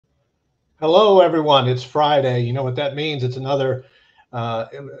Hello, everyone. It's Friday. You know what that means? It's another uh,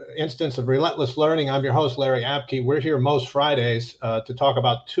 instance of Relentless Learning. I'm your host, Larry Apke. We're here most Fridays to talk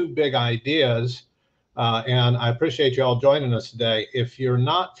about two big ideas, and I appreciate you all joining us today. If you're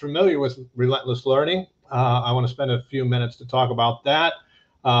not familiar with Relentless Learning, I want to spend a few minutes to talk about that.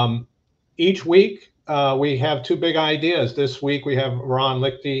 Um, each week, we have two big ideas. This week, we have Ron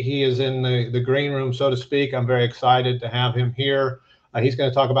Lichty. He is in the green room, so to speak. I'm very excited to have him here. He's going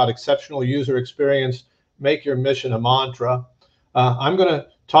to talk about exceptional user experience, make your mission a mantra. I'm going to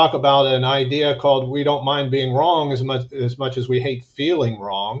talk about an idea called we don't mind being wrong as much as we hate feeling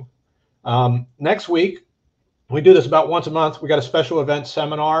wrong. Next week, we do this about once a month. We got a special event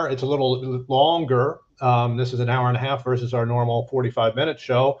seminar. It's a little longer. This is an hour and a half versus our normal 45-minute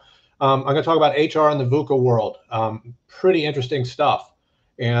show. I'm going to talk about HR in the VUCA world. Pretty interesting stuff.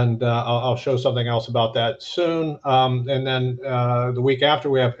 And I'll show something else about that soon. And then the week after,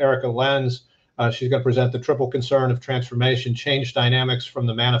 we have Erica Lenz. She's going to present the triple concern of transformation, change dynamics from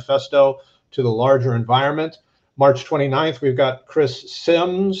the manifesto to the larger environment. March 29th, we've got Chris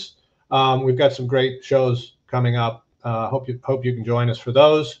Sims. We've got some great shows coming up. Hope you can join us for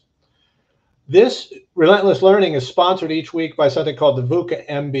those. This Relentless Learning is sponsored each week by something called the VUCA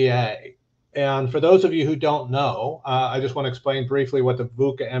MBA. And for those of you who don't know, I just want to explain briefly what the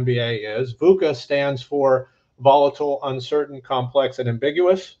VUCA MBA is. VUCA stands for volatile, uncertain, complex, and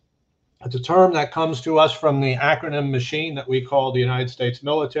ambiguous. It's a term that comes to us from the acronym machine that we call the United States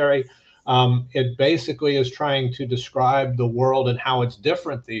military. It basically is trying to describe the world and how it's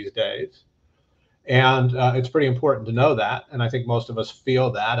different these days. And it's pretty important to know that. And I think most of us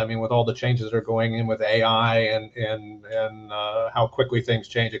feel that. I mean, with all the changes that are going in with AI and how quickly things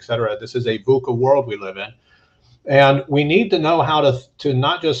change, et cetera, this is a VUCA world we live in. And we need to know how to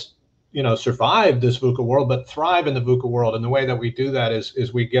not just, survive this VUCA world, but thrive in the VUCA world. And the way that we do that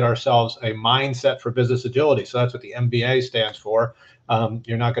is we get ourselves a mindset for business agility. So that's what the MBA stands for.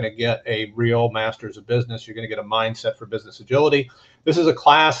 You're not going to get a real master's of business. You're going to get a mindset for business agility. This is a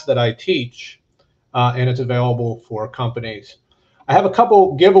class that I teach. And it's available for companies. I have a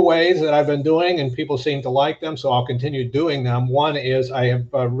couple giveaways that I've been doing, and people seem to like them, so I'll continue doing them. One is I have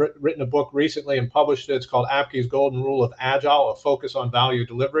written a book recently and published it. It's called Apke's Golden Rule of Agile, a focus on value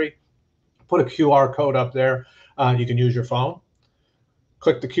delivery. Put a QR code up there. You can use your phone.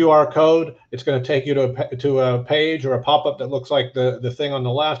 Click the QR code. It's going to take you to a page or a pop-up that looks like the thing on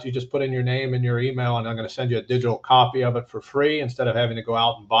the left. You just put in your name and your email, and I'm going to send you a digital copy of it for free instead of having to go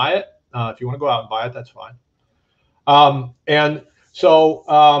out and buy it. If you want to go out and buy it, that's fine. And so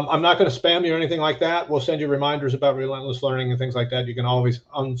I'm not going to spam you or anything like that. We'll send you reminders about Relentless Learning and things like that. You can always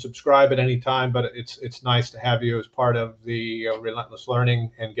unsubscribe at any time, but it's nice to have you as part of the Relentless Learning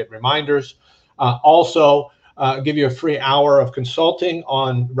and get reminders. Also, give you a free hour of consulting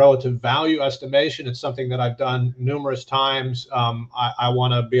on relative value estimation. It's something that I've done numerous times. I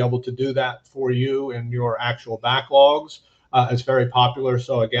want to be able to do that for you in your actual backlogs. It's very popular.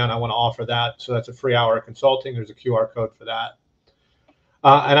 So again, I want to offer that. So that's a free hour of consulting. There's a QR code for that.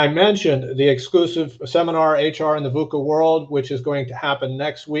 And I mentioned the exclusive seminar, HR in the VUCA world, which is going to happen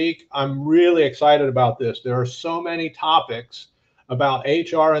next week. I'm really excited about this. There are so many topics about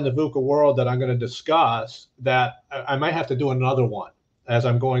HR in the VUCA world that I'm going to discuss that I might have to do another one as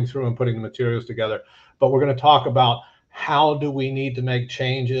I'm going through and putting the materials together. But we're going to talk about how do we need to make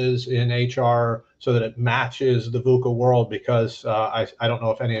changes in HR so that it matches the VUCA world, because I don't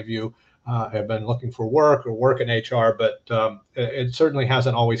know if any of you have been looking for work or work in HR, but it certainly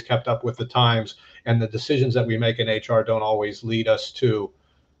hasn't always kept up with the times, and the decisions that we make in HR don't always lead us to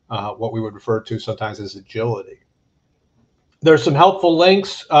what we would refer to sometimes as agility. There's some helpful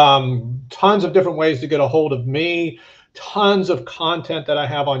links, tons of different ways to get a hold of me, tons of content that I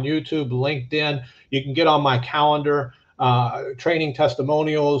have on YouTube, LinkedIn. You can get on my calendar, training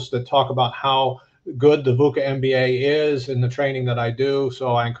testimonials that talk about how good the VUCA MBA is in the training that I do.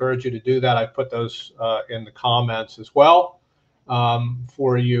 So I encourage you to do that. I put those in the comments as well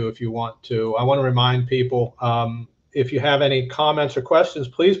for you if you want to. I want to remind people, if you have any comments or questions,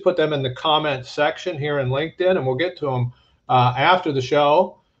 please put them in the comment section here in LinkedIn, and we'll get to them after the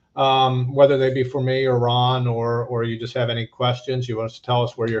show, whether they be for me or Ron, or you just have any questions, you want us to tell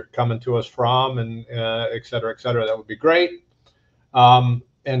us where you're coming to us from, and et cetera, that would be great.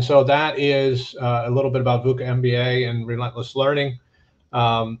 And so that is a little bit about VUCA MBA and Relentless Learning.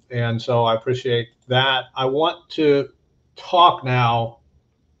 And so I appreciate that. I want to talk now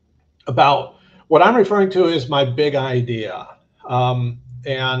about what I'm referring to as my big idea.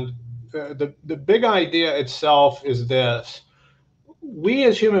 And the big idea itself is this: we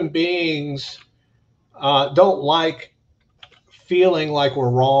as human beings don't like feeling like we're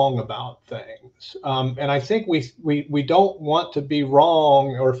wrong about things. And I think we don't want to be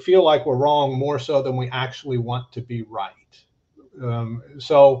wrong or feel like we're wrong more so than we actually want to be right.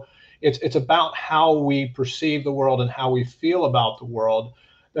 So it's about how we perceive the world and how we feel about the world.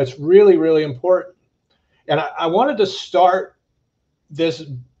 That's really, really important. And I wanted to start this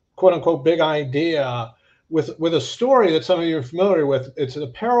quote unquote big idea with a story that some of you are familiar with. It's the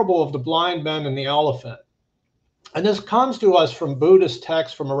parable of the blind man and the elephant. And this comes to us from Buddhist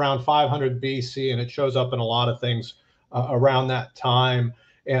texts from around 500 BC, and it shows up in a lot of things around that time.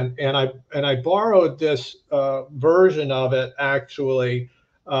 And I borrowed this version of it actually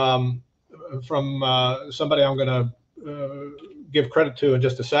from somebody I'm going to give credit to in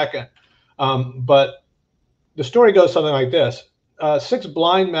just a second. But the story goes something like this. 6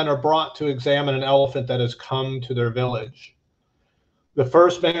 blind men are brought to examine an elephant that has come to their village. The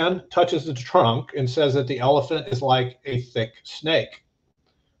first man touches the trunk and says that the elephant is like a thick snake.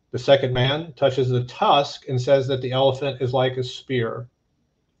 The second man touches the tusk and says that the elephant is like a spear.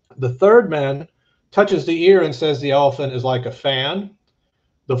 The third man touches the ear and says the elephant is like a fan.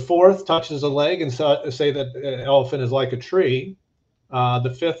 The fourth touches the leg and say that the elephant is like a tree.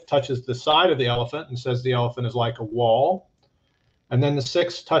 The fifth touches the side of the elephant and says the elephant is like a wall. And then the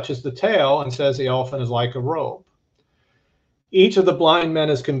sixth touches the tail and says the elephant is like a rope. Each of the blind men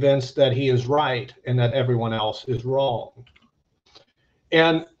is convinced that he is right and that everyone else is wrong.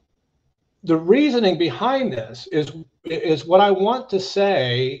 And the reasoning behind this is what I want to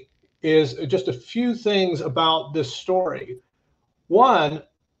say is just a few things about this story. One,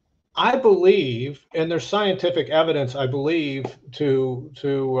 I believe, and there's scientific evidence, I believe, to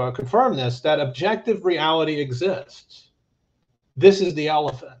confirm this, that objective reality exists. This is the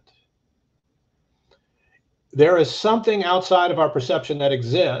elephant. There is something outside of our perception that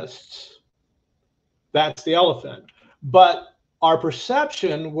exists. That's the elephant. But our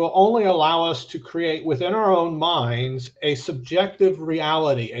perception will only allow us to create within our own minds a subjective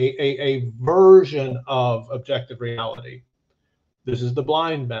reality, a version of objective reality. This is the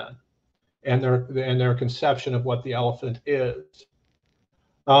blind men and their conception of what the elephant is.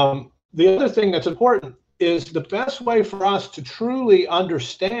 The other thing that's important is the best way for us to truly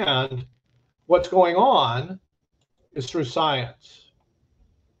understand what's going on is through science.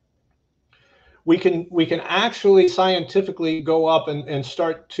 We can actually scientifically go up and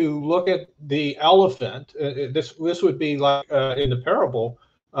start to look at the elephant. This would be like in the parable,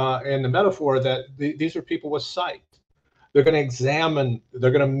 in the metaphor, that these are people with sight. They're going to examine,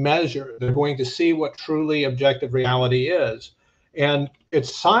 they're going to measure, they're going to see what truly objective reality is. And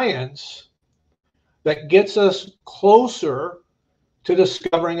it's science that gets us closer to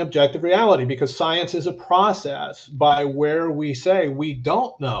discovering objective reality, because science is a process by where we say we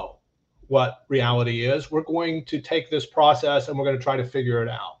don't know what reality is. We're going to take this process and we're going to try to figure it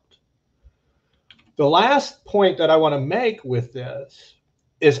out. The last point that I want to make with this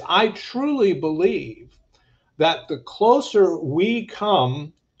is I truly believe that the closer we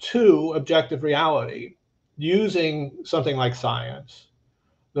come to objective reality using something like science,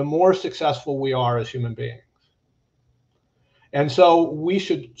 the more successful we are as human beings. And so we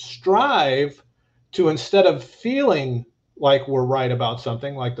should strive to, instead of feeling like we're right about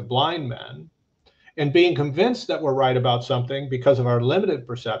something, like the blind men, and being convinced that we're right about something because of our limited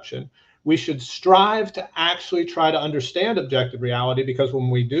perception, we should strive to actually try to understand objective reality, because when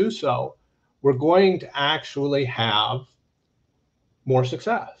we do so, we're going to actually have more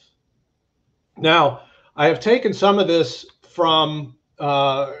success. Now, I have taken some of this from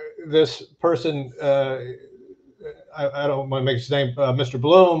this person, I don't want to make his name, Mr.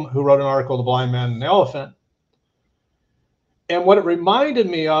 Bloom, who wrote an article, The Blind Man and the Elephant. And what it reminded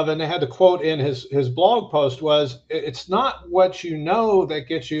me of, and they had the quote in his blog post, was, it's not what you know that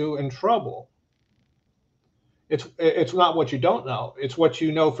gets you in trouble. It's not what you don't know. It's what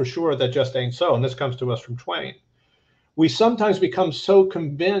you know for sure that just ain't so. And this comes to us from Twain. We sometimes become so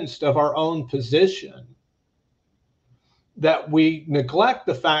convinced of our own position that we neglect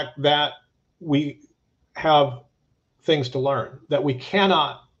the fact that we have things to learn, that we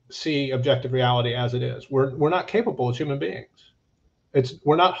cannot see objective reality as it is. We're not capable as human beings.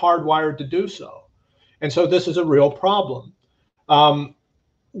 We're not hardwired to do so. And so this is a real problem.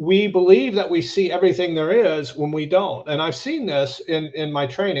 We believe that we see everything there is when we don't. And I've seen this in my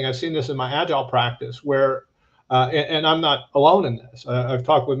training. I've seen this in my Agile practice where, and I'm not alone in this. I've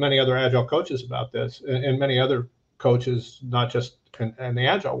talked with many other Agile coaches about this, and many other coaches, not just in the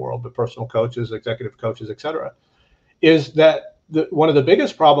Agile world, but personal coaches, executive coaches, et cetera, is that one of the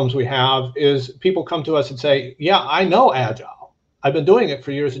biggest problems we have is people come to us and say, yeah, I know Agile. I've been doing it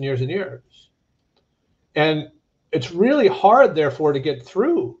for years and years and years. And it's really hard, therefore, to get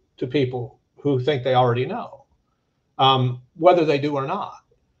through to people who think they already know, whether they do or not.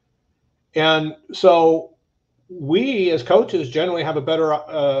 And so we as coaches generally have a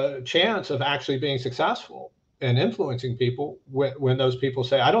better chance of actually being successful and influencing people when those people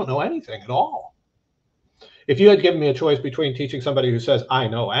say, I don't know anything at all. If you had given me a choice between teaching somebody who says, I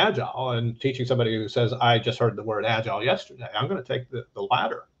know Agile, and teaching somebody who says, I just heard the word Agile yesterday, I'm going to take the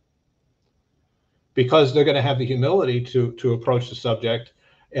latter, because they're going to have the humility to approach the subject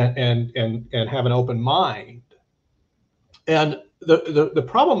and have an open mind. And the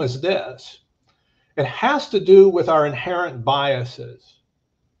problem is this. It has to do with our inherent biases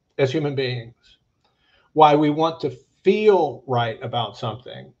as human beings, why we want to feel right about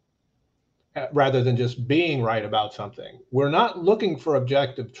something rather than just being right about something. We're not looking for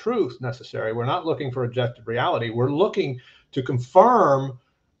objective truth necessarily. We're not looking for objective reality. We're looking to confirm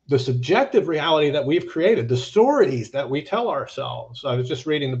the subjective reality that we've created, the stories that we tell ourselves. I was just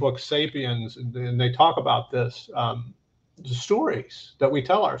reading the book Sapiens, and they talk about this, the stories that we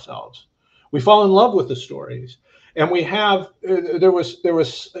tell ourselves. We fall in love with the stories. And we have, there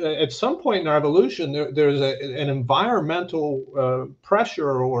was at some point in our evolution, there's an environmental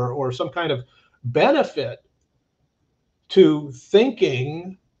pressure or some kind of benefit to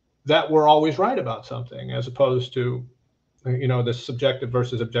thinking that we're always right about something, as opposed to, you know, this subjective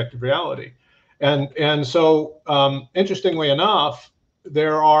versus objective reality. And so, interestingly enough,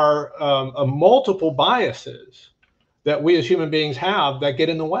 there are multiple biases that we as human beings have that get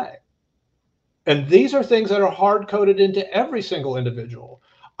in the way. And these are things that are hard coded into every single individual.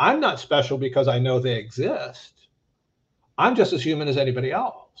 I'm not special because I know they exist. I'm just as human as anybody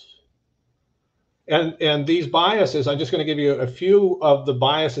else. And these biases, I'm just going to give you a few of the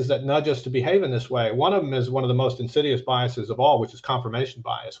biases that nudge us to behave in this way. One of them is one of the most insidious biases of all, which is confirmation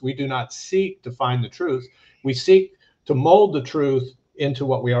bias. We do not seek to find the truth. We seek to mold the truth into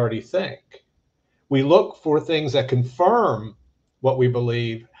what we already think. We look for things that confirm what we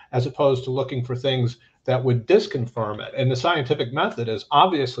believe, as opposed to looking for things that would disconfirm it. And the scientific method is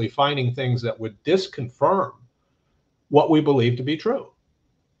obviously finding things that would disconfirm what we believe to be true.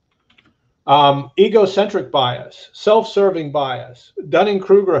 Egocentric bias, self-serving bias,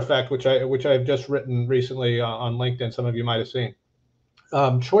 Dunning-Kruger effect, which I've just written recently on LinkedIn, some of you might have seen.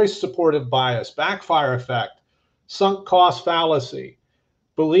 Choice supportive bias, backfire effect, sunk cost fallacy,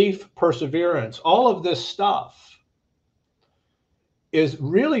 belief perseverance, all of this stuff is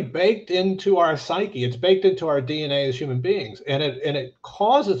really baked into our psyche. It's baked into our DNA as human beings. And it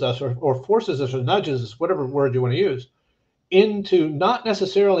causes us or forces us or nudges us, whatever word you want to use, into not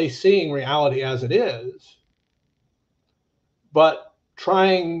necessarily seeing reality as it is, but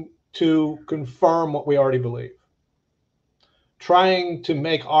trying to confirm what we already believe, trying to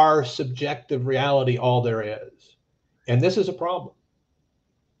make our subjective reality all there is. And this is a problem.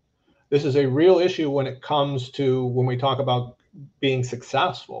 This is a real issue when it comes to when we talk about being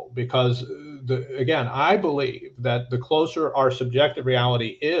successful, because again, I believe that the closer our subjective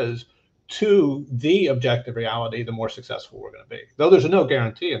reality is to the objective reality, the more successful we're going to be. Though there's no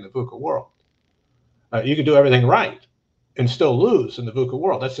guarantee in the VUCA world. You can do everything right and still lose in the VUCA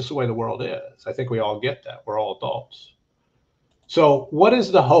world. That's just the way the world is. I think we all get that. We're all adults. So what is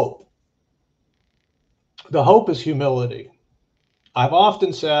the hope? The hope is humility. I've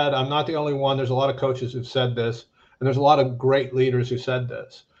often said, I'm not the only one, there's a lot of coaches who've said this, and there's a lot of great leaders who said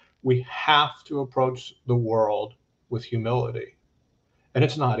this. We have to approach the world with humility. And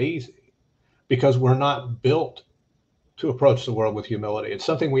it's not easy, because we're not built to approach the world with humility. It's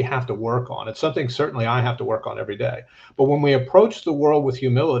something we have to work on. It's something certainly I have to work on every day. But when we approach the world with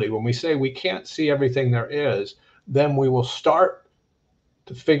humility, when we say we can't see everything there is, then we will start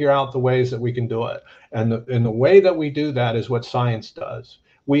to figure out the ways that we can do it. And the way that we do that is what science does.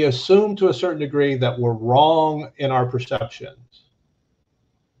 We assume to a certain degree that we're wrong in our perceptions,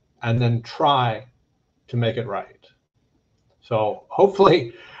 and then try to make it right. So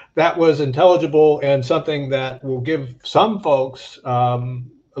hopefully that was intelligible and something that will give some folks a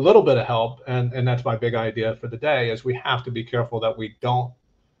little bit of help. And that's my big idea for the day, is we have to be careful that we don't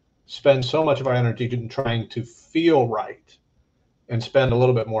spend so much of our energy in trying to feel right and spend a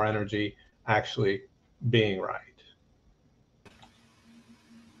little bit more energy actually being right.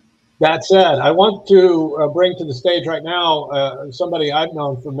 That said, I want to bring to the stage right now somebody I've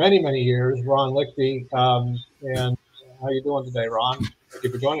known for many, many years, Ron Lichty. And how you doing today, Ron? Thank you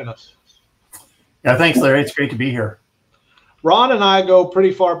for joining us. Yeah, thanks, Larry. It's great to be here. Ron and I go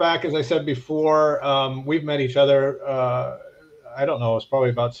pretty far back, as I said before. We've met each other, I don't know, it's probably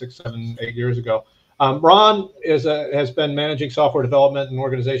about 6, 7, 8 years ago. Ron has been managing software development in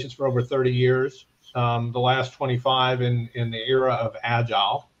organizations for over 30 years. the last 25 in the era of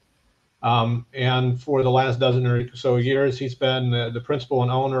Agile. And for the last dozen or so years, he's been the principal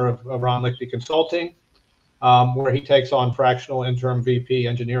and owner of Ron Lichty Consulting, where he takes on fractional interim VP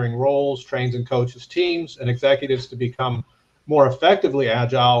engineering roles, trains and coaches teams and executives to become more effectively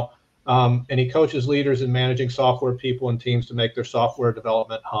agile. And he coaches leaders in managing software people and teams to make their software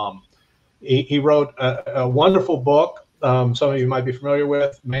development hum. He wrote a wonderful book, some of you might be familiar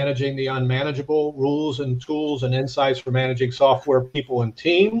with, Managing the Unmanageable, Rules and Tools and Insights for Managing Software People and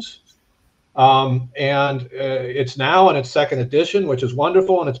Teams. And it's now in its second edition, which is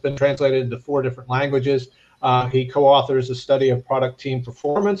wonderful, and it's been translated into 4 different languages. He co-authors a study of product team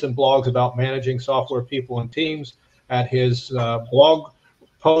performance and blogs about managing software people and teams at his blog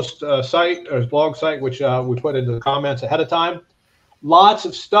post site, or his blog site, which we put into the comments ahead of time. Lots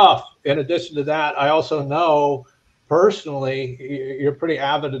of stuff. In addition to that, I also know personally you're a pretty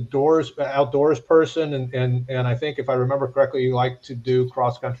avid outdoors person, and I think if I remember correctly, you like to do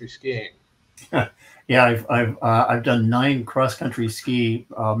cross-country skiing. Yeah, I've done 9 cross-country ski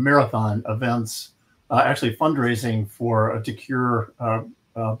marathon events, actually fundraising to cure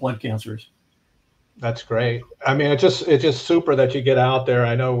blood cancers. That's great. I mean, it's just super that you get out there.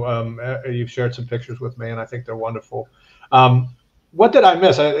 I know you've shared some pictures with me, and I think they're wonderful. What did I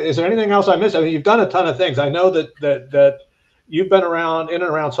miss? Is there anything else I missed? I mean, you've done a ton of things. I know that you've been in and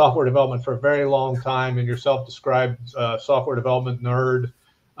around software development for a very long time, and you're self-described software development nerd.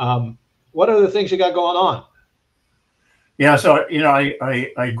 What other things you got going on? Yeah, so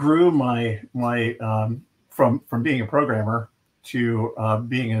I grew my from being a programmer to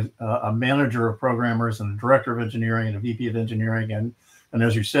being a manager of programmers and a director of engineering and a VP of engineering, and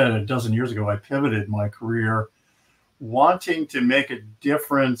as you said, a dozen years ago, I pivoted my career, wanting to make a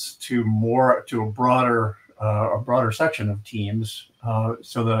difference to a broader section of teams,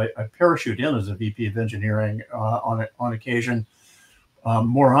 so that I parachute in as a VP of engineering on occasion.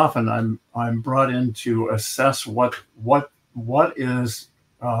 More often, I'm brought in to assess what's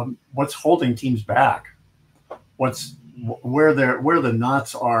holding teams back, where the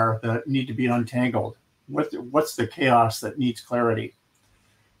knots are that need to be untangled, what's the chaos that needs clarity,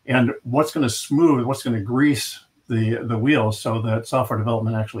 and what's going to grease the wheels so that software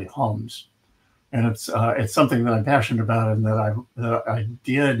development actually hums. And it's something that I'm passionate about, and that I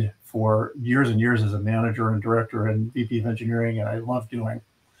did for years and years as a manager and director and VP of engineering, and I love doing.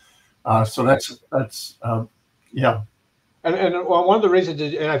 So that's yeah. And one of the reasons,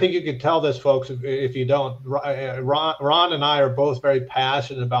 and I think you can tell this, folks, if you don't, Ron and I are both very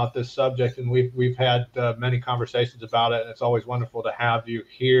passionate about this subject, and we've had many conversations about it, and it's always wonderful to have you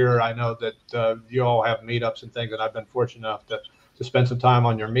here. I know that you all have meetups and things, and I've been fortunate enough to spend some time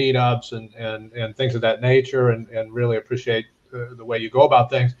on your meetups and things of that nature, and really appreciate the way you go about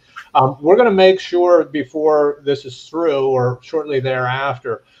things. We're going to make sure before this is through or shortly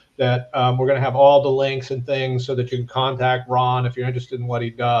thereafter that we're going to have all the links and things so that you can contact Ron if you're interested in what he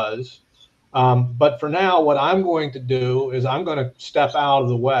does. But for now, what I'm going to do is I'm going to step out of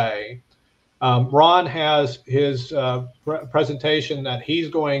the way. Ron has his presentation that he's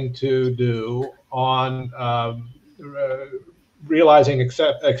going to do on realizing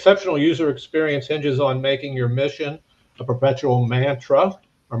exceptional user experience hinges on making your mission a perpetual mantra.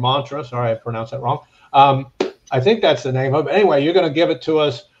 Sorry, I pronounced that wrong. I think that's the name of it. Anyway, you're going to give it to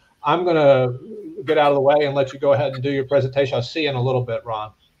us. I'm going to get out of the way and let you go ahead and do your presentation. I'll see you in a little bit,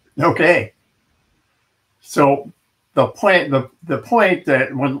 Ron. Okay. So the point that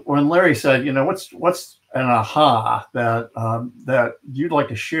when Larry said, what's an aha that you'd like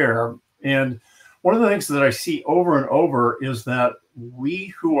to share, and one of the things that I see over and over is that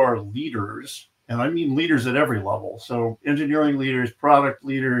we who are leaders, and I mean leaders at every level, so engineering leaders, product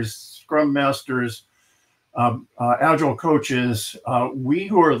leaders, scrum masters, agile coaches, we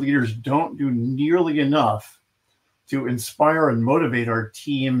who are leaders don't do nearly enough to inspire and motivate our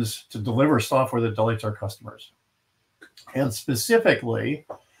teams to deliver software that delights our customers. And specifically,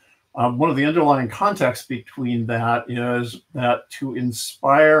 one of the underlying contexts between that is that to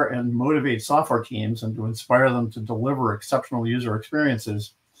inspire and motivate software teams and to inspire them to deliver exceptional user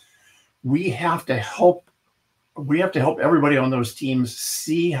experiences, we have to help everybody on those teams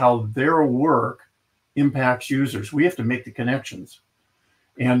see how their work impacts users. We have to make the connections.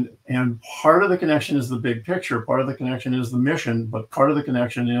 And part of the connection is the big picture, part of the connection is the mission, but part of the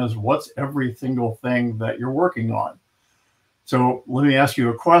connection is what's every single thing that you're working on. So let me ask you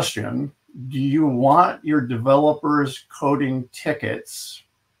a question. Do you want your developers coding tickets,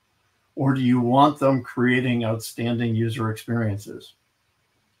 or do you want them creating outstanding user experiences?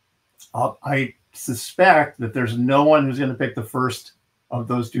 I suspect that there's no one who's going to pick the first of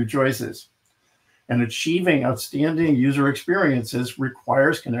those two choices. And achieving outstanding user experiences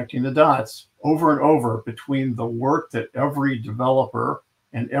requires connecting the dots over and over between the work that every developer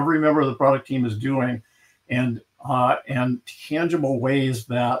and every member of the product team is doing, and tangible ways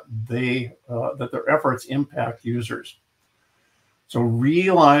that that their efforts impact users. So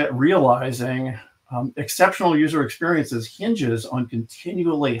realizing exceptional user experiences hinges on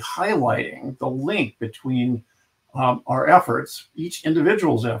continually highlighting the link between our efforts, each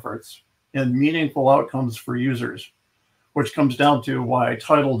individual's efforts, and meaningful outcomes for users, which comes down to why I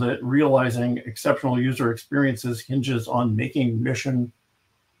titled it Realizing Exceptional User Experiences Hinges on Making Mission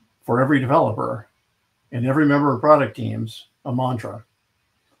for Every Developer and Every Member of Product Teams a mantra.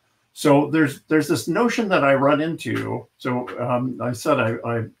 So there's this notion that I run into. So I said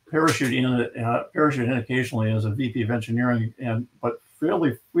I parachute in occasionally as a VP of engineering, but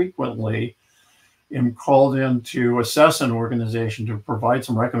fairly frequently am called in to assess an organization to provide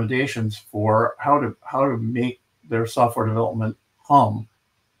some recommendations for how to make their software development hum.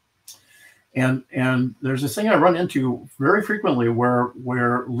 And there's this thing I run into very frequently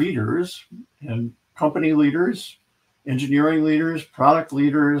where leaders and company leaders, engineering leaders, product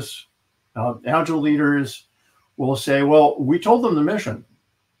leaders, agile leaders will say, well, we told them the mission.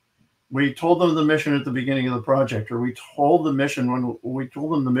 We told them the mission at the beginning of the project, or we told them the mission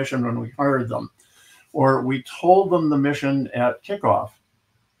when we hired them, or we told them the mission at kickoff.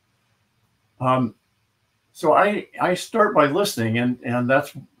 So I start by listening, and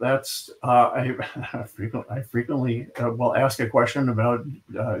that's I frequently will ask a question about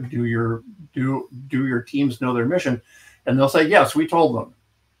do your teams know their mission, and they'll say yes, we told them,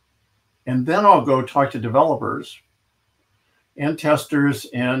 and then I'll go talk to developers and testers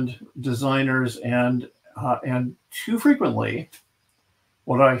and designers, and too frequently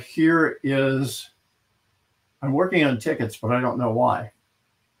what I hear is, I'm working on tickets, but I don't know why.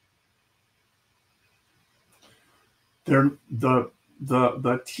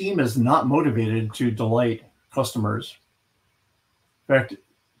 The team is not motivated to delight customers. In fact,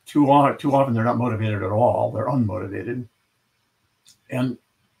 too often they're not motivated at all. They're unmotivated, and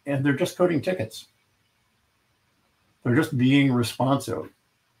they're just coding tickets. They're just being responsive.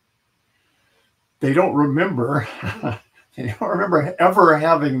 They don't remember. They don't remember ever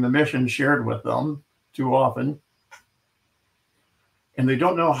having the mission shared with them too often, and they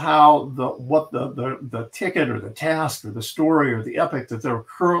don't know how what the ticket or the task or the story or the epic that they're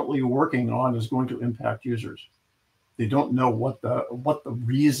currently working on is going to impact users. They don't know what the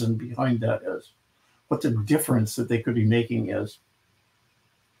reason behind that is, what the difference that they could be making is.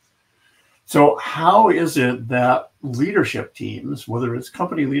 So how is it that leadership teams, whether it's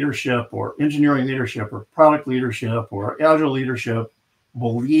company leadership or engineering leadership or product leadership or agile leadership,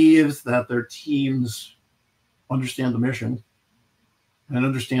 believes that their teams understand the mission and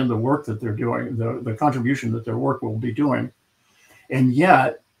understand the work that they're doing, the contribution that their work will be doing? And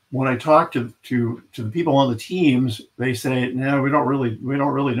yet, when I talk to the people on the teams, they say, "No, we don't really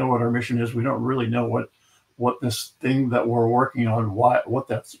know what our mission is. We don't really know what this thing that we're working on, what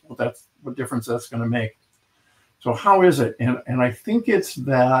difference that's going to make." So how is it? And I think it's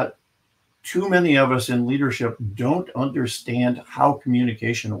that too many of us in leadership don't understand how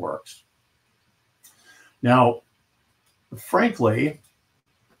communication works. Now, frankly,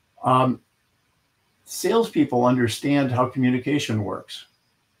 salespeople understand how communication works.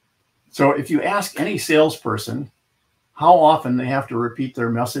 So if you ask any salesperson how often they have to repeat their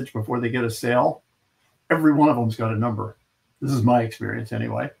message before they get a sale, every one of them's got a number. This is my experience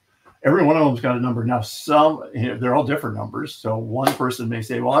anyway. Every one of them's got a number. Now, they're all different numbers. So one person may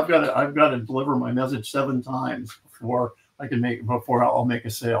say, "Well, I've got to deliver my message 7 times before I'll make a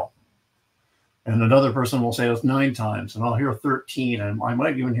sale." And another person will say it's 9 times, and I'll hear 13, and I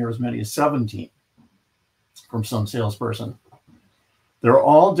might even hear as many as 17 from some salesperson. They're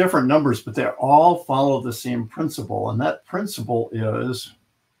all different numbers, but they all follow the same principle, and that principle is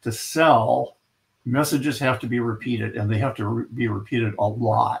to sell. Messages have to be repeated, and they have to be repeated a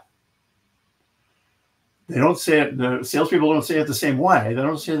lot. They don't say it. The salespeople don't say it the same way.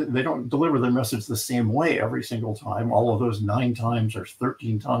 They don't deliver their message the same way every single time. All of those 9 times, or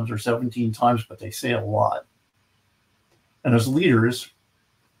 13 times, or 17 times, but they say it a lot. And as leaders,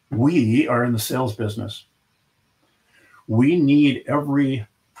 we are in the sales business. We need every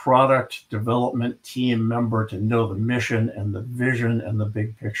product development team member to know the mission and the vision and the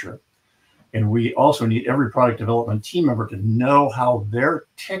big picture. And we also need every product development team member to know how their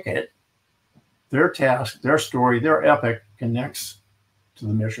ticket, their task, their story, their epic connects to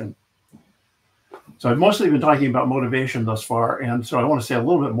the mission. So I've mostly been talking about motivation thus far, and so I want to say a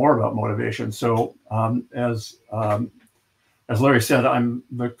little bit more about motivation. So as as Larry said, I'm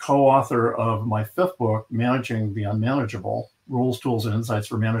the co-author of my 5th book, Managing the Unmanageable: Rules, Tools, and Insights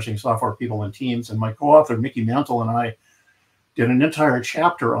for Managing Software, People, and Teams. And my co-author, Mickey Mantle, and I did an entire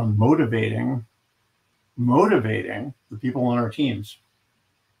chapter on motivating the people in our teams.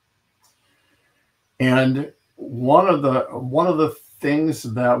 And one of the things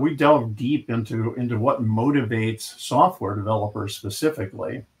that we delve deep into what motivates software developers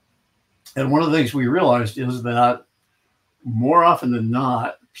specifically. And one of the things we realized is that more often than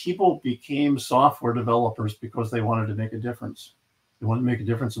not, people became software developers because they wanted to make a difference. They wanted to make a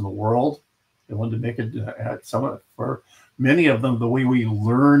difference in the world. They wanted to make it for many of them. The way we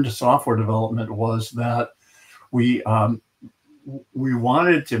learned software development was that we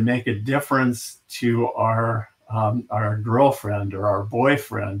wanted to make a difference to our girlfriend or our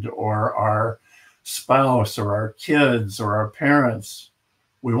boyfriend or our spouse or our kids or our parents.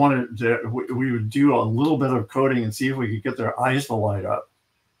 We would do a little bit of coding and see if we could get their eyes to light up.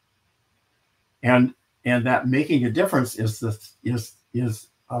 And that making a difference is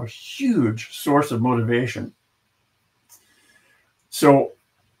a huge source of motivation. So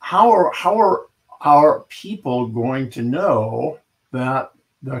how are our people going to know that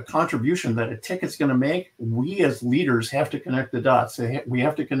the contribution that a ticket's going to make? We as leaders have to connect the dots. We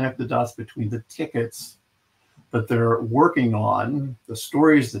have to connect the dots between the tickets that they're working on, the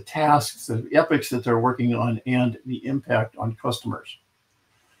stories, the tasks, the epics that they're working on, and the impact on customers.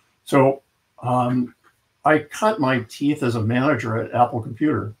 So I cut my teeth as a manager at Apple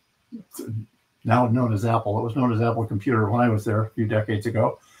Computer, now known as Apple. It was known as Apple Computer when I was there a few decades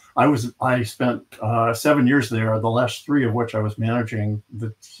ago. I spent 7 years there, the last 3 of which I was managing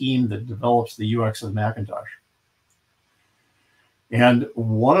the team that develops the UX of Macintosh. And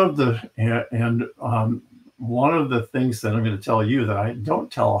one of the things that I'm going to tell you that I don't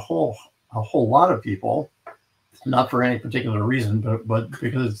tell a whole lot of people, not for any particular reason, but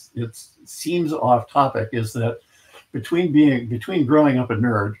because it seems off topic, is that between growing up a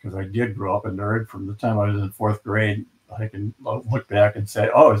nerd, because I did grow up a nerd from the time I was in 4th grade. I can look back and say,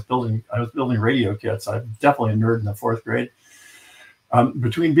 oh, I was building radio kits. I'm definitely a nerd in the 4th grade.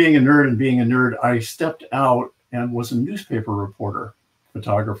 Between being a nerd and being a nerd, I stepped out and was a newspaper reporter,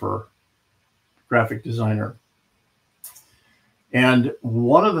 photographer, graphic designer. And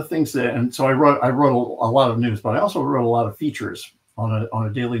one of the things so I wrote a lot of news, but I also wrote a lot of features on a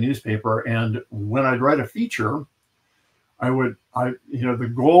daily newspaper. And when I'd write a feature,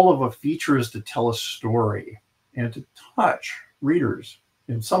 the goal of a feature is to tell a story and to touch readers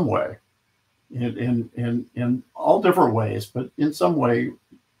in some way, in all different ways, but in some way,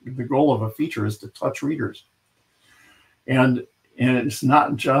 the goal of a feature is to touch readers. And it's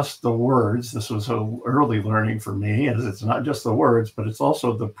not just the words. This was an early learning for me, is it's not just the words, but it's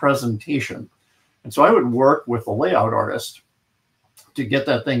also the presentation. And so I would work with a layout artist to get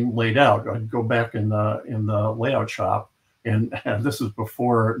that thing laid out. I'd go back in the layout shop, and this was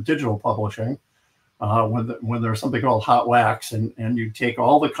before digital publishing, when there was something called hot wax, and you take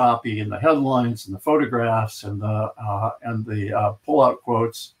all the copy and the headlines and the photographs and the pull-out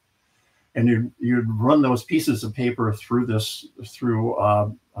quotes, and you'd run those pieces of paper through this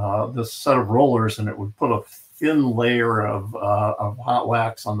set of rollers, and it would put a thin layer of hot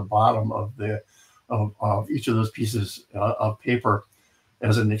wax on the bottom of each of those pieces of paper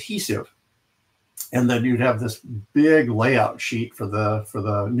as an adhesive. And then you'd have this big layout sheet for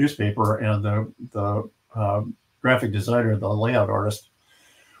the newspaper, and the graphic designer, the layout artist,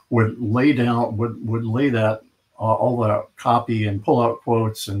 would lay that all the copy and pull out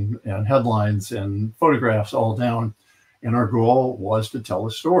quotes and headlines and photographs all down. And our goal was to tell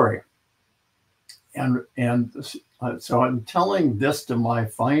a story. And so I'm telling this to my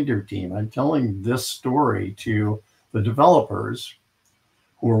Finder team. I'm telling this story to the developers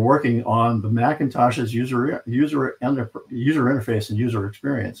who are working on the Macintosh's user interface and user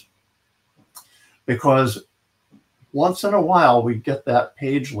experience. Because once in a while we get that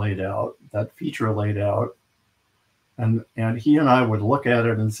page laid out, that feature laid out, and he and I would look at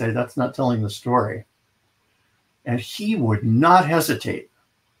it and say, that's not telling the story. And he would not hesitate.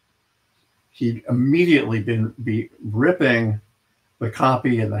 He'd immediately be ripping the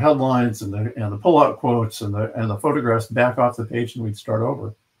copy and the headlines and the pull-out quotes and the photographs back off the page, and we'd start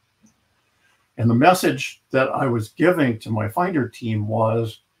over. And the message that I was giving to my Finder team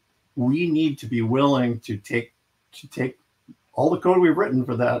was, we need to be willing to take all the code we've written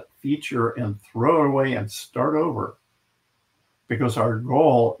for that feature and throw it away and start over, because our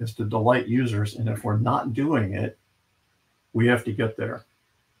goal is to delight users, and if we're not doing it, we have to get there.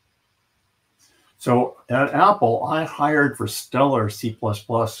 So at Apple, I hired for stellar C++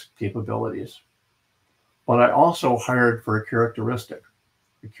 capabilities, but I also hired for a characteristic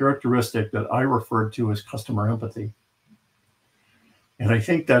that I referred to as customer empathy. And I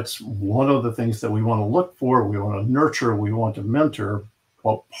think that's one of the things that we want to look for, we want to nurture, we want to mentor.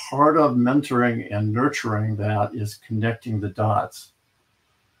 But part of mentoring and nurturing that is connecting the dots,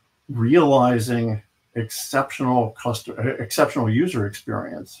 realizing exceptional user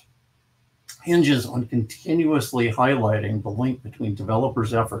experience hinges on continuously highlighting the link between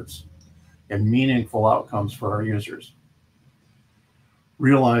developers' efforts and meaningful outcomes for our users.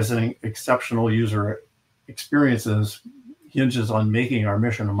 Realizing exceptional user experiences hinges on making our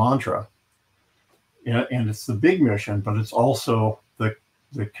mission a mantra. And it's the big mission, but it's also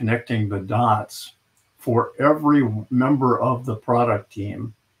the connecting the dots for every member of the product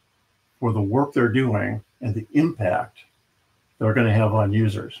team for the work they're doing and the impact they're going to have on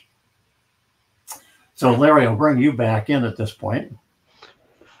users. So Larry, I'll bring you back in at this point.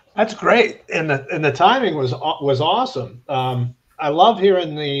 That's great, and the timing was awesome. I love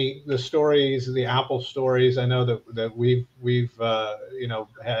hearing the stories, the Apple stories. I know that we've you know,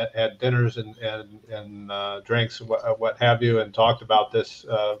 had dinners and drinks, what have you, and talked about this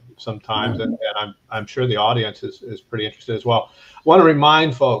sometimes, and I'm sure the audience is pretty interested as well. I want to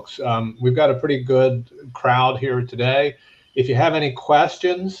remind folks, we've got a pretty good crowd here today. If you have any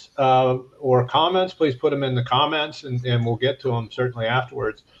questions or comments, please put them in the comments, and we'll get to them certainly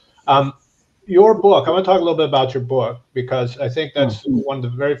afterwards. Your book, I want to talk a little bit about your book, because I think that's one of the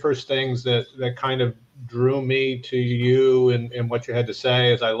very first things that kind of drew me to you and what you had to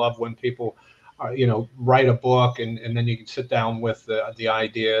say. Is I love when people, you know, write a book and then you can sit down with the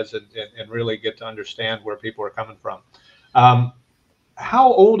ideas and really get to understand where people are coming from.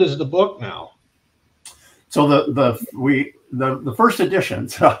 How old is the book now? So the first edition,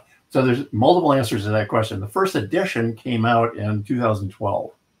 so there's multiple answers to that question. The first edition came out in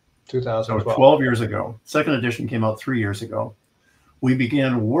 2012. 2012. So 12 years ago. Second edition came out 3 years ago. We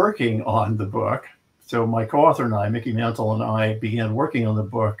began working on the book. So my co-author and I, Mickey Mantle and I, began working on the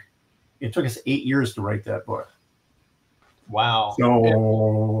book. It took us 8 years to write that book. Wow. So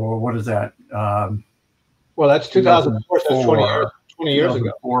what is that? Well, that's 2004. That's 20 years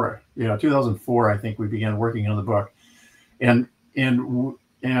ago. Yeah, 2004, I think we began working on the book. And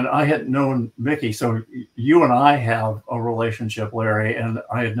I had known Mickey. So you and I have a relationship, Larry, and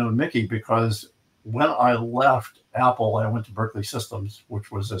I had known Mickey because when I left Apple, I went to Berkeley Systems,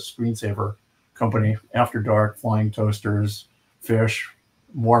 which was a screensaver company, after dark, flying toasters, fish,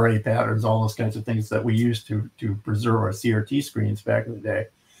 moire patterns, all those kinds of things that we used to preserve our CRT screens back in the day.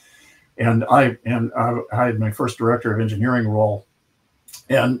 And I had my first director of engineering role.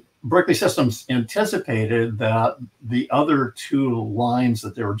 And Berkeley Systems anticipated that the other two lines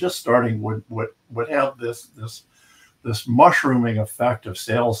that they were just starting would have this mushrooming effect of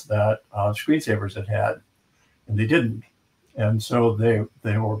sales that screensavers had, and they didn't. And so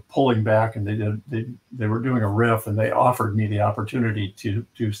they were pulling back, and they were doing a riff, and they offered me the opportunity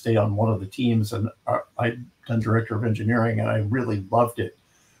to stay on one of the teams, and I'd done director of engineering, and I really loved it,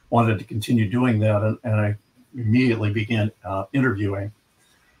 wanted to continue doing that, and I immediately began interviewing.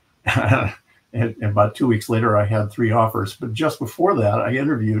 And about 2 weeks later, I had 3 offers. But just before that, I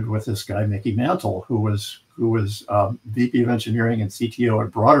interviewed with this guy, Mickey Mantle, who was VP of Engineering and CTO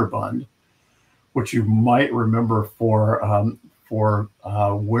at Broderbund, which you might remember for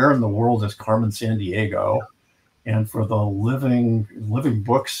Where in the World is Carmen Sandiego, and for the Living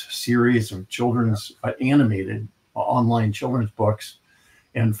Books series of children's animated online children's books,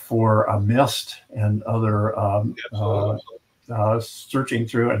 and for Mist and other. Searching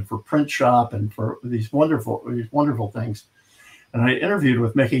through, and for Print Shop, and for these wonderful things. And I interviewed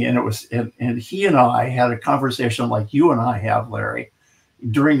with Mickey, and and he and I had a conversation like you and I have, Larry,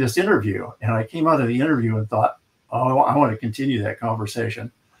 during this interview. And I came out of the interview and thought, oh, I want to continue that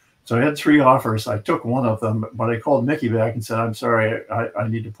conversation. So I had 3 offers. I took one of them, but I called Mickey back and said, I'm sorry, I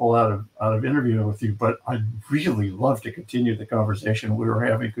need to pull out of interviewing with you, but I'd really love to continue the conversation we were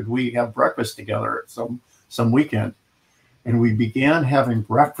having. Could we have breakfast together at some weekend? And we began having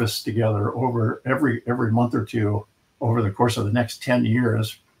breakfast together over every month or two over the course of the next 10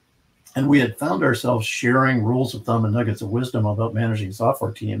 years. And we had found ourselves sharing rules of thumb and nuggets of wisdom about managing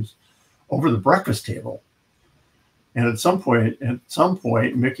software teams over the breakfast table. And at some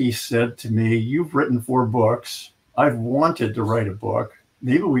point, Mickey said to me, you've written 4 books. I've wanted to write a book.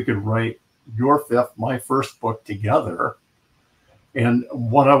 Maybe we could write your 5th, my first book together. And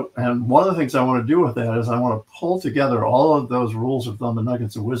one of the things I want to do with that is I want to pull together all of those rules of thumb and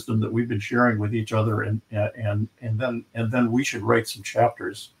nuggets of wisdom that we've been sharing with each other, and then we should write some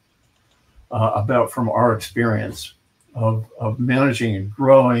chapters about from our experience. of managing and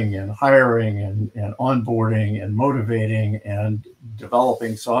growing and hiring and onboarding and motivating and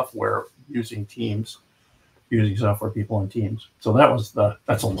developing software using teams, using software people and teams. So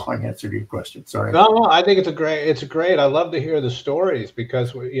that's a long answer to your question. Sorry. No, I think it's great. I love to hear the stories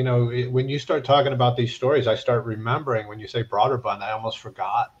because, you know, when you start talking about these stories, I start remembering when you say Broderbund, I almost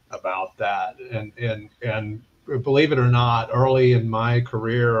forgot about that. And believe it or not, early in my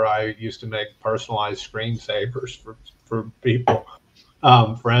career, I used to make personalized screensavers for people,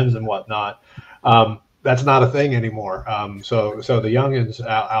 friends and whatnot. That's not a thing anymore. So the youngins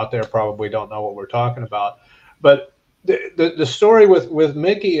out there probably don't know what we're talking about. But the story with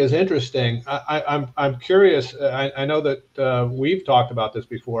Mickey is interesting. I'm curious. I know that we've talked about this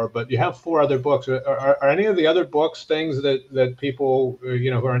before, but you have 4 other books. Are any of the other books things that people who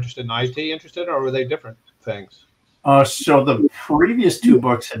are interested in IT interested in, or were they different things? So the previous 2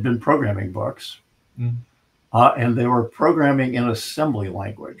 books had been programming books, and they were programming in assembly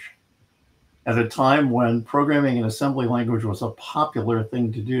language at a time when programming in assembly language was a popular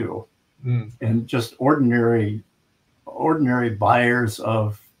thing to do. And just ordinary buyers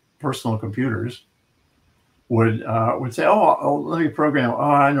of personal computers would say, oh, let me program. Oh,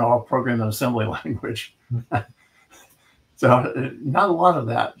 I know, I'll program in assembly language. So not a lot of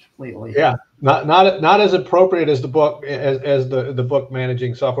that lately. Yeah, not as appropriate as the book as the book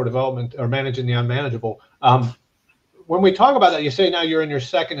Managing Software Development or Managing the Unmanageable. When we talk about that, you say now you're in your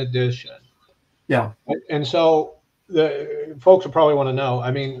 2nd edition. Yeah, and so the folks will probably want to know.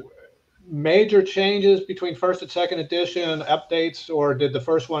 I mean, major changes between 1st and 2nd edition, updates, or did the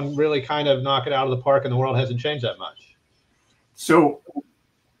first one really kind of knock it out of the park and the world hasn't changed that much? So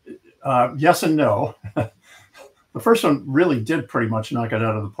yes and no. The first one really did pretty much knock it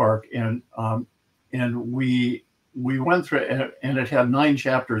out of the park, and we went through, and it had 9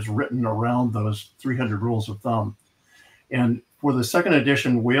 chapters written around those 300 rules of thumb. And for the 2nd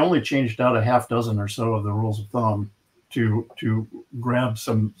edition, we only changed out a half dozen or so of the rules of thumb to grab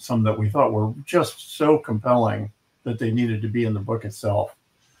some that we thought were just so compelling that they needed to be in the book itself.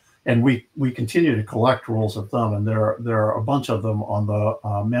 And we continue to collect rules of thumb, and there are a bunch of them on the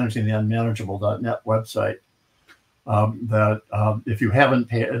managingtheunmanageable.net website. That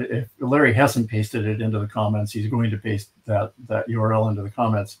if Larry hasn't pasted it into the comments, he's going to paste that URL into the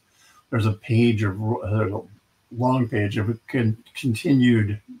comments. There's a long page of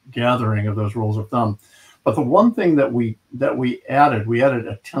continued gathering of those rules of thumb. But the one thing that we added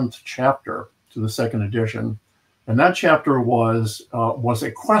a 10th chapter to the 2nd edition, and that chapter was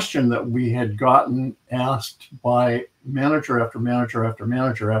a question that we had gotten asked by manager after manager after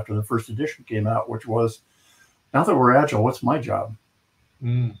manager after the 1st edition came out, which was, now that we're agile, what's my job?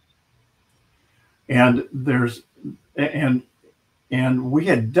 And we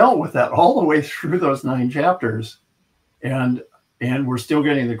had dealt with that all the way through those 9 chapters, and we're still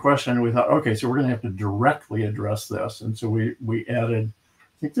getting the question. And we thought, okay, so we're going to have to directly address this. And so we added,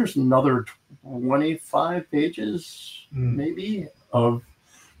 I think there's another 25 pages, maybe,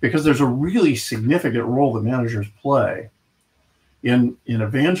 because there's a really significant role that managers play in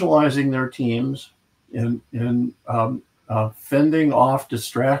evangelizing their teams, in fending off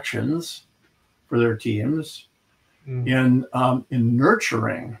distractions for their teams, in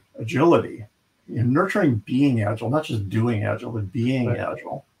nurturing agility, in nurturing being agile, not just doing agile, but being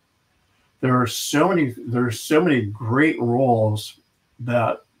agile. There are so many great roles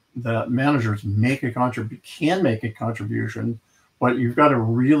that managers can make a contribution, but you've got to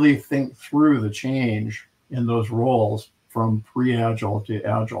really think through the change in those roles from pre-agile to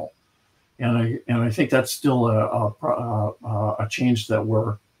agile. And I think that's still a change that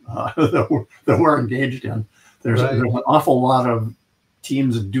we're engaged in. There's an awful lot of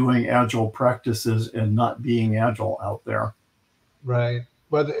teams doing agile practices and not being agile out there. Right.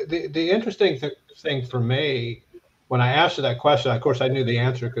 Well, the interesting thing for me, when I asked you that question, of course I knew the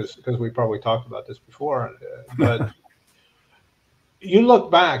answer because we probably talked about this before, but you go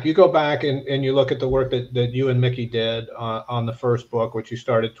back and you look at the work that you and Mickey did on the first book, which you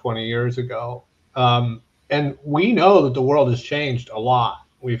started 20 years ago. And we know that the world has changed a lot.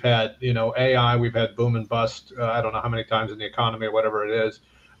 We've had, AI, we've had boom and bust. I don't know how many times in the economy or whatever it is.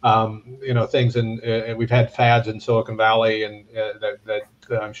 Things we've had fads in Silicon Valley and that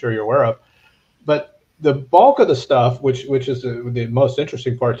I'm sure you're aware of. But the bulk of the stuff, which is the most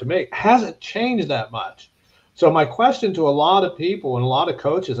interesting part to me, hasn't changed that much. So my question to a lot of people and a lot of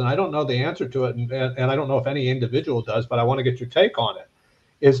coaches, and I don't know the answer to it, and I don't know if any individual does, but I want to get your take on it,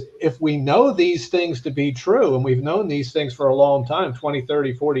 is if we know these things to be true, and we've known these things for a long time, 20,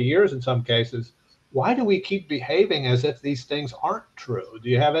 30, 40 years in some cases, why do we keep behaving as if these things aren't true? Do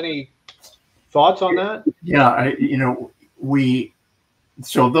you have any thoughts on that? Yeah,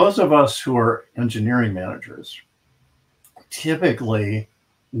 so those of us who are engineering managers typically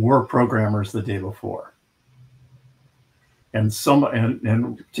were programmers the day before. And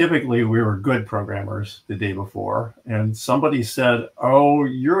typically we were good programmers the day before. And somebody said, "Oh,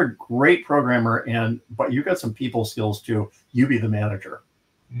 you're a great programmer, but you got some people skills too. You be the manager."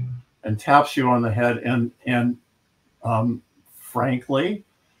 And taps you on the head. And frankly,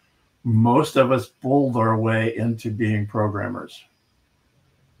 most of us bulled our way into being programmers.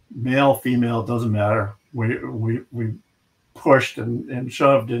 Male, female, doesn't matter. We pushed and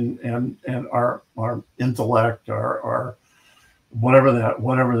shoved and our intellect, our whatever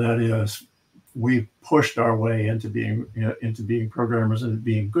that is, we pushed our way into being programmers and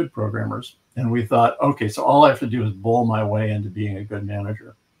being good programmers. And we thought, okay, so all I have to do is bull my way into being a good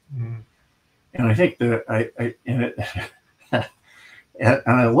manager. And I think that and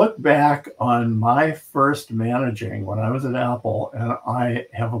I look back on my first managing when I was at Apple, and I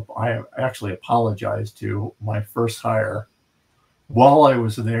actually apologized to my first hire while I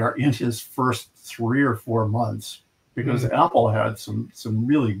was there in his first 3 or 4 months, because Apple had some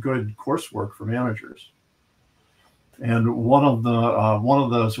really good coursework for managers. And one of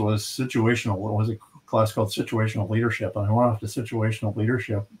those was situational. It was a class called situational leadership, and I went off to situational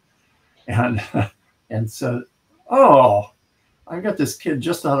leadership, and said, "Oh, I got this kid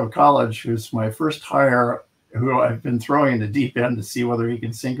just out of college who's my first hire, who I've been throwing in the deep end to see whether he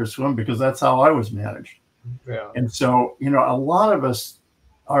can sink or swim, because that's how I was managed." Yeah. And so, a lot of us,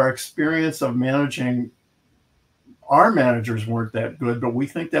 our experience of managing, our managers weren't that good, but we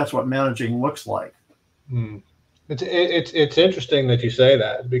think that's what managing looks like. It's interesting that you say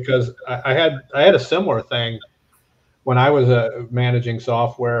that, because I had a similar thing when I was managing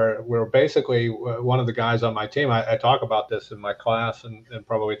software, where basically one of the guys on my team, I talk about this in my class and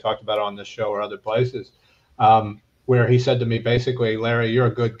probably talked about it on this show or other places, where he said to me, basically, "Larry, you're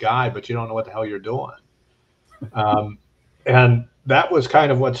a good guy, but you don't know what the hell you're doing." And that was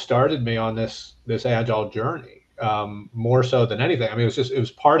kind of what started me on this agile journey, more so than anything. I mean, it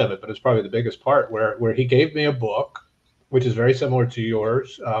was part of it, but it's probably the biggest part, where he gave me a book, which is very similar to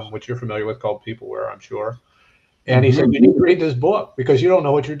yours, which you're familiar with, called Peopleware, I'm sure. And he said, "You need to read this book because you don't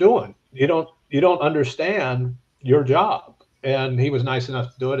know what you're doing. You don't understand your job." And he was nice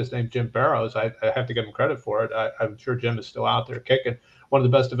enough to do it. His name's Jim Barrows. I have to give him credit for it. I'm sure Jim is still out there kicking. One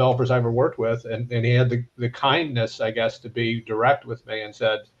of the best developers I ever worked with. And he had the kindness, I guess, to be direct with me and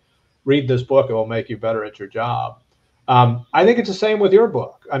said, "Read this book. It will make you better at your job." I think it's the same with your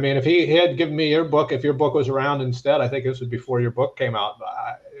book. I mean, if he had given me your book, if your book was around instead, I think this was before your book came out,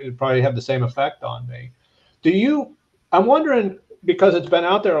 it'd probably have the same effect on me. I'm wondering, because it's been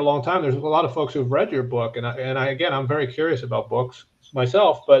out there a long time, there's a lot of folks who've read your book, and again, I'm very curious about books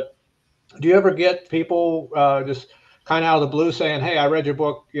myself, but do you ever get people just kind of out of the blue saying, "Hey, I read your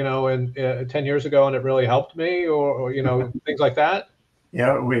book, 10 years ago, and it really helped me," or things like that?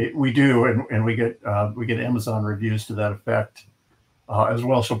 Yeah, we do, and we get Amazon reviews to that effect as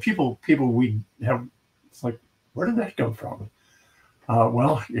well. So people we have, it's like, where did that come from?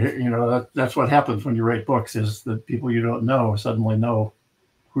 Well, that's what happens when you write books, is that people you don't know suddenly know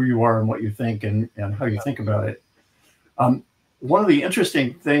who you are and what you think and how you think about it. One of the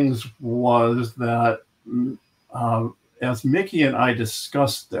interesting things was that as Mickey and I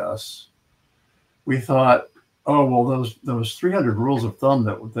discussed this, we thought, oh, well, those 300 rules of thumb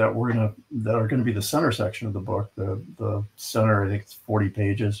that are going to be the center section of the book, the center, I think it's 40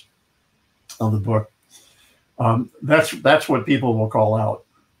 pages of the book. That's what people will call out,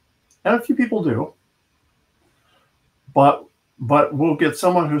 and a few people do. But we'll get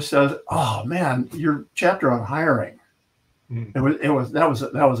someone who says, "Oh man, your chapter on hiring, that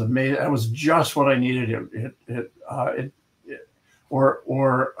was amazing. That was just what I needed."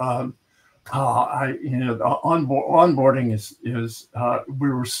 Onboarding is we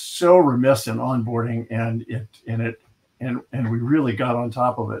were so remiss in onboarding, and we really got on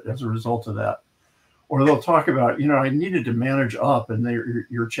top of it as a result of that. Or they'll talk about, I needed to manage up, and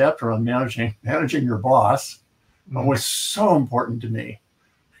your chapter on managing your boss was so important to me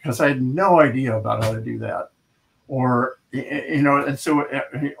because I had no idea about how to do that. Or and so,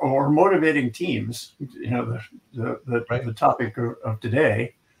 or motivating teams, the topic of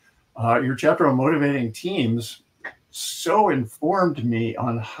today. Your chapter on motivating teams so informed me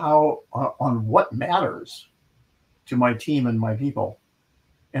on what matters to my team and my people,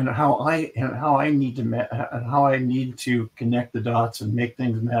 and how I need to connect the dots and make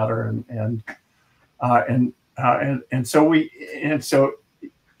things matter, and so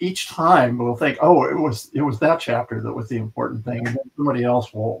each time we'll think, oh, it was that chapter that was the important thing, and then somebody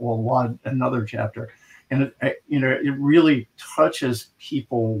else will laud another chapter, and it really touches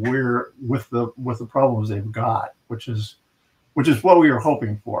people with the problems they've got, which is what we were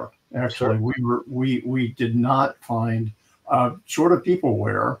hoping for. Actually, Sure. we did not find, short of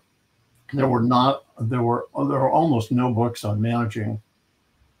peopleware, there were almost no books on managing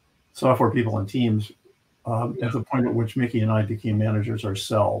software people and teams at the point at which Mickey and I became managers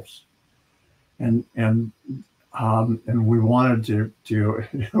ourselves, and we wanted to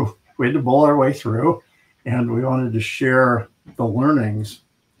we had to bowl our way through, and we wanted to share the learnings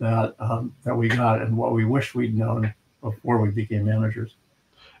that we got and what we wish we'd known before we became managers.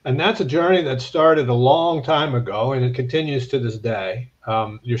 And that's a journey that started a long time ago, and it continues to this day.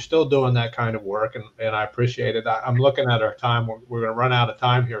 You're still doing that kind of work, and I appreciate it. I'm looking at our time. We're going to run out of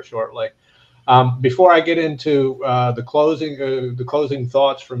time here shortly. Before I get into the closing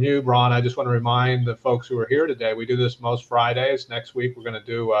thoughts from you, Ron, I just want to remind the folks who are here today, we do this most Fridays. Next week, we're going to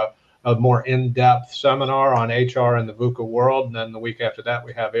do a more in-depth seminar on HR in the VUCA world. And then the week after that,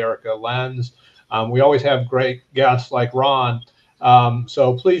 we have Erica Lenz. We always have great guests like Ron.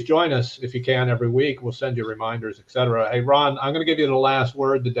 So please join us if you can every week. We'll send you reminders, etc. Hey, Ron, I'm going to give you the last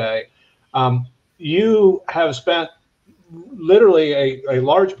word today. You have spent literally a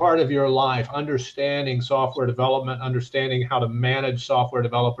large part of your life understanding software development, understanding how to manage software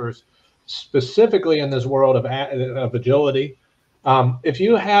developers, specifically in this world of agility. If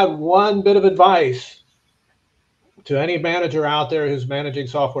you have one bit of advice to any manager out there who's managing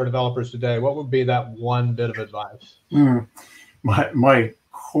software developers today, what would be that one bit of advice? My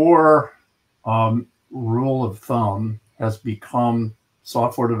core rule of thumb has become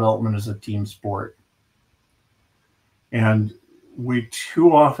software development as a team sport. And we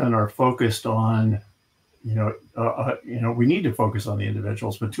too often are focused on, we need to focus on the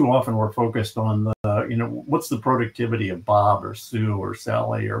individuals, but too often we're focused on what's the productivity of Bob or Sue or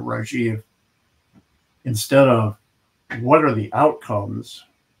Sally or Rajiv, instead of what are the outcomes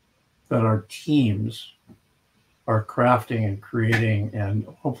that our teams are crafting and creating and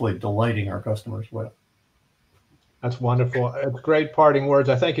hopefully delighting our customers with. That's wonderful. It's great parting words.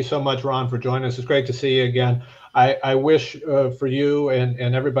 I thank you so much, Ron, for joining us. It's great to see you again. I wish for you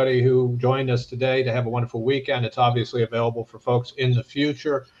and everybody who joined us today to have a wonderful weekend. It's obviously available for folks in the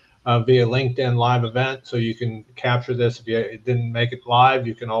future via LinkedIn live event. So you can capture this. If you didn't make it live,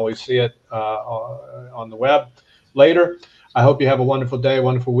 you can always see it on the web later. I hope you have a wonderful day,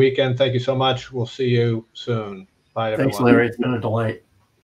 wonderful weekend. Thank you so much. We'll see you soon. Bye, everyone. Thanks, Larry. It's been a delight.